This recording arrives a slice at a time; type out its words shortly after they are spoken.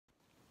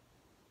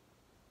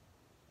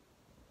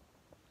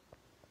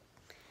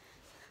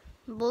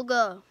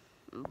Booger.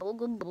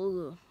 Booger,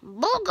 booger.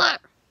 Booger!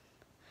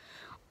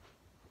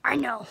 I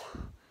know.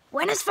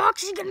 When is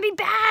Foxy gonna be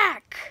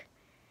back?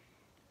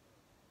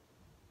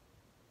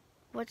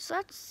 What's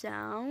that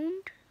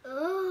sound?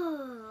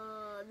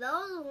 Oh, that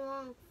was a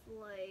long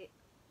flight.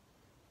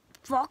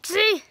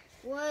 Foxy?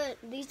 What?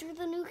 These are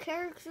the new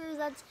characters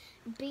that's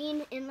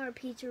been in our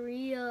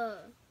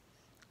pizzeria.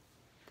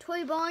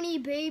 Toy Bonnie,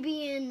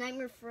 Baby, and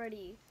Nightmare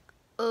Freddy.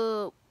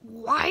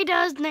 Why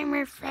does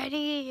Nightmare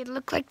Freddy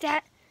look like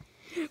that?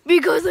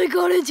 Because I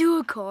got into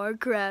a car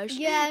crash.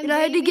 Yeah, and I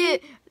had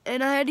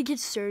to get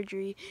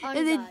surgery. On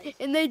And his they eyes.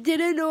 and they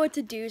didn't know what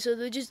to do, so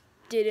they just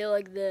did it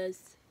like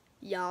this.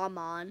 Yeah,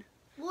 man.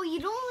 Well, you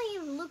don't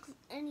even look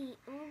any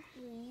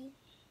ugly.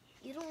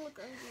 You don't look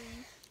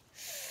ugly.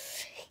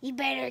 You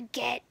better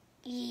get.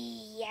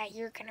 Yeah,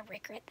 you're gonna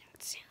regret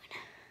that soon.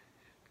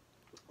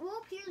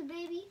 Well, here's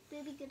Baby.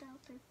 Baby, get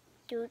out there.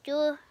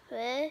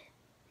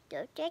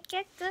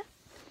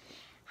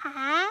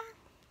 Huh?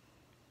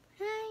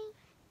 Hi.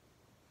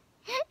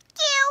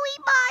 Joey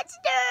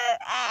monster!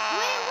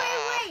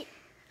 Wait.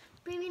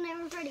 Baby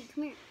Nightmare Freddy,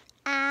 come here.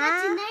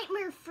 That's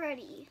Nightmare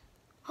Freddy.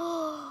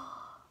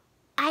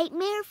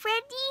 Nightmare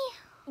Freddy?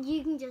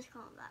 You can just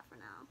call him that for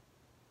now.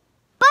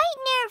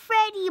 Nightmare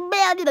Freddy!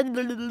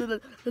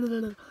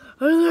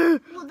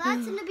 Well,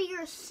 that's gonna be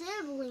your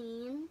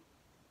sibling.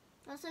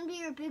 That's gonna be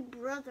your big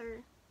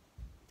brother.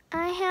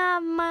 I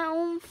have my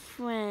own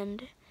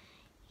friend.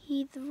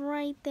 He's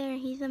right there.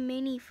 He's a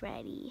mini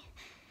Freddy.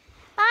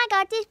 I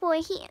got this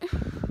boy here.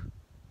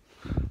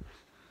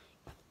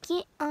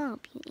 Get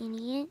up, you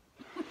idiot.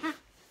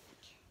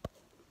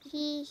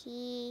 Hee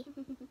hee.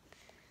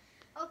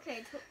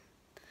 Okay.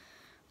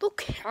 The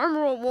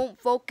camera won't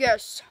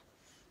focus.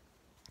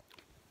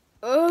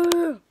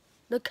 The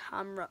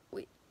camera.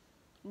 Wait.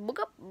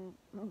 Booga.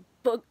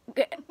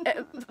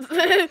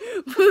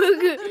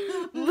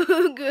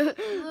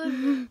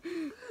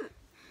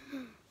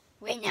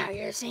 Wait, now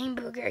you're saying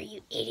booger,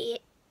 you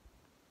idiot.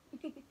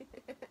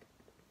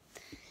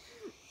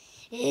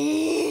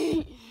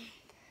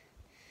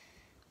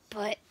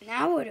 But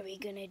now what are we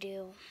gonna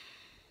do?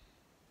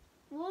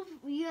 Well,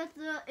 you have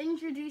to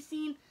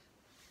introducing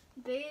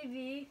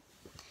Baby.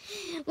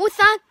 What's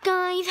up,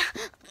 guys?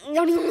 Hey,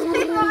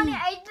 Ronnie,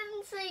 I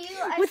didn't say you.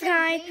 I What's said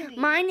guys? Baby.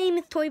 My name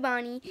is Toy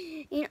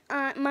Bonnie, and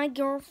my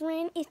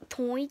girlfriend is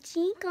Toy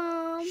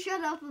Chica.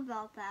 Shut up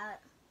about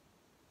that.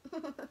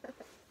 Fine,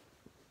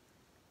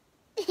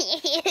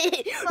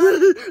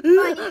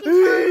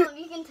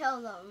 you can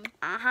tell them.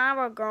 I have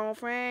a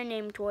girlfriend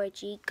named Toy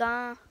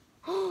Chica.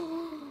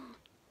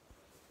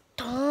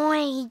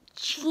 Toy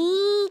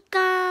Chica.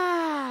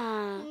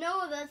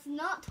 No, that's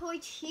not Toy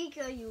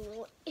Chica,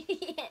 you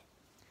idiot.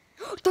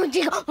 Toy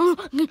Chica.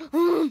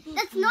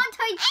 That's not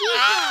Toy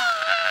Chica.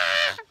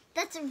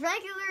 That's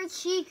regular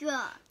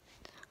Chica.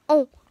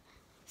 Oh,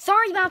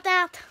 sorry about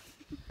that.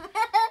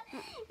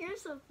 You're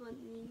so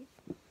funny.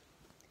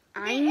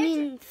 I'm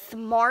in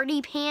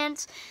Smarty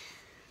Pants.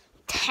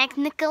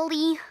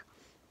 Technically.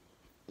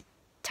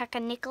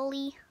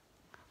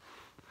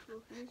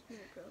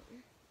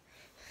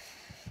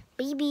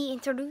 Baby,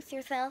 introduce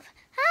yourself.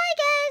 Hi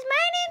guys,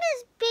 my name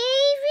is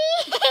Baby.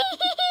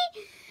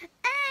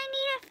 I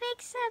need to fix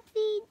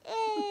something.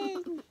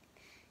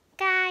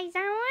 Guys, I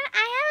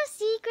have a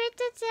secret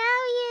to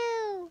tell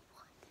you.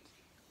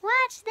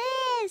 Watch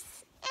this.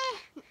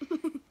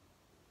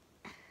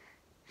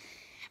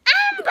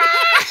 I'm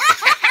bald.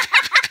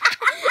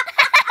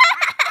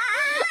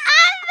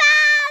 I'm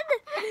bald.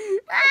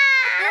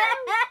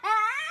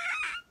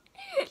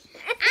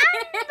 I'm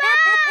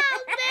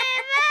bald,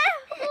 baby.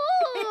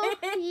 Ooh,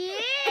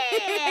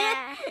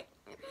 yeah.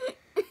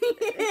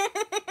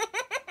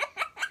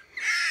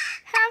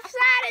 Half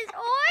side is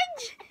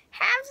orange,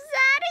 half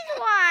side is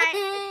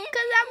white.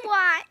 Cause I'm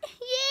white.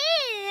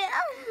 Yeah.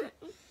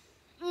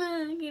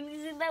 Can you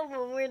say that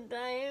one more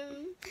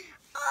time?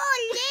 Oh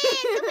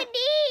yeah, look at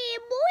that,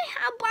 boy,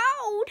 how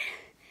bald.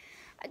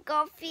 I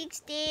got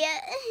fixed it.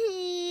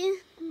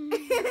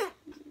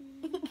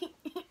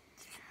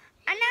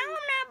 I know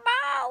I'm not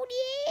bald,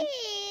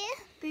 yeah.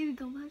 Baby,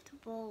 go back to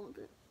bald.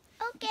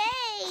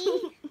 Okay.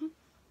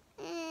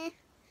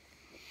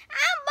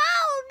 I'm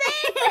bald,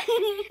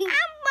 baby.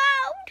 I'm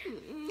bald.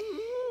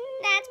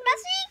 That's my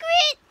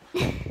secret.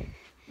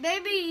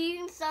 Baby, you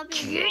can stop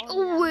being Get bald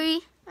now. away.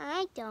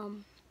 I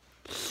dumb.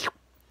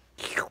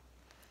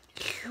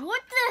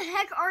 What the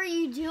heck are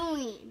you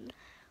doing?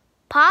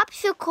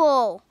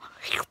 Popsicle.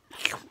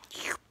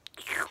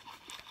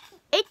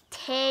 It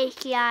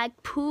tastes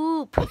like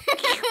poop.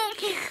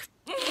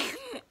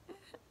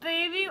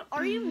 Baby,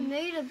 are you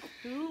made of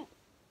poop?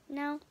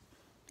 No,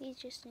 he's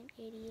just an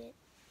idiot.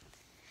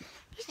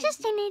 He's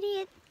just an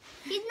idiot.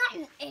 He's not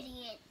an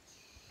idiot.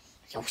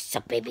 Yo,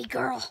 sup, baby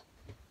girl?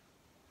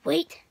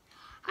 Wait,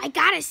 I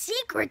got a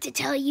secret to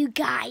tell you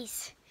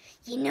guys.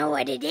 You know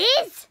what it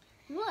is?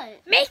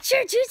 What? Make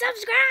sure to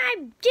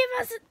subscribe. Give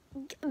us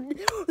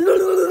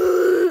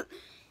a...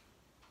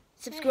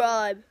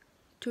 Subscribe.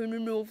 Turn the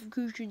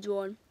notifications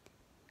on.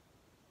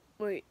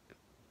 Wait.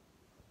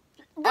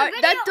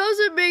 That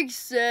doesn't make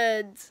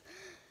sense.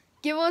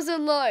 Give us a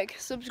like,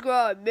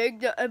 subscribe,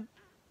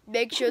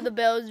 make sure the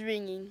bell is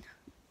ringing.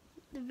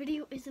 The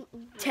video isn't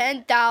over.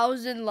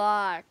 10,000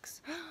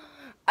 likes.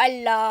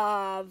 I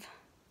love,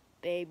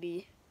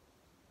 baby.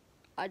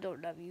 I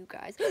don't love you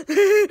guys.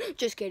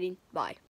 Just kidding. Bye.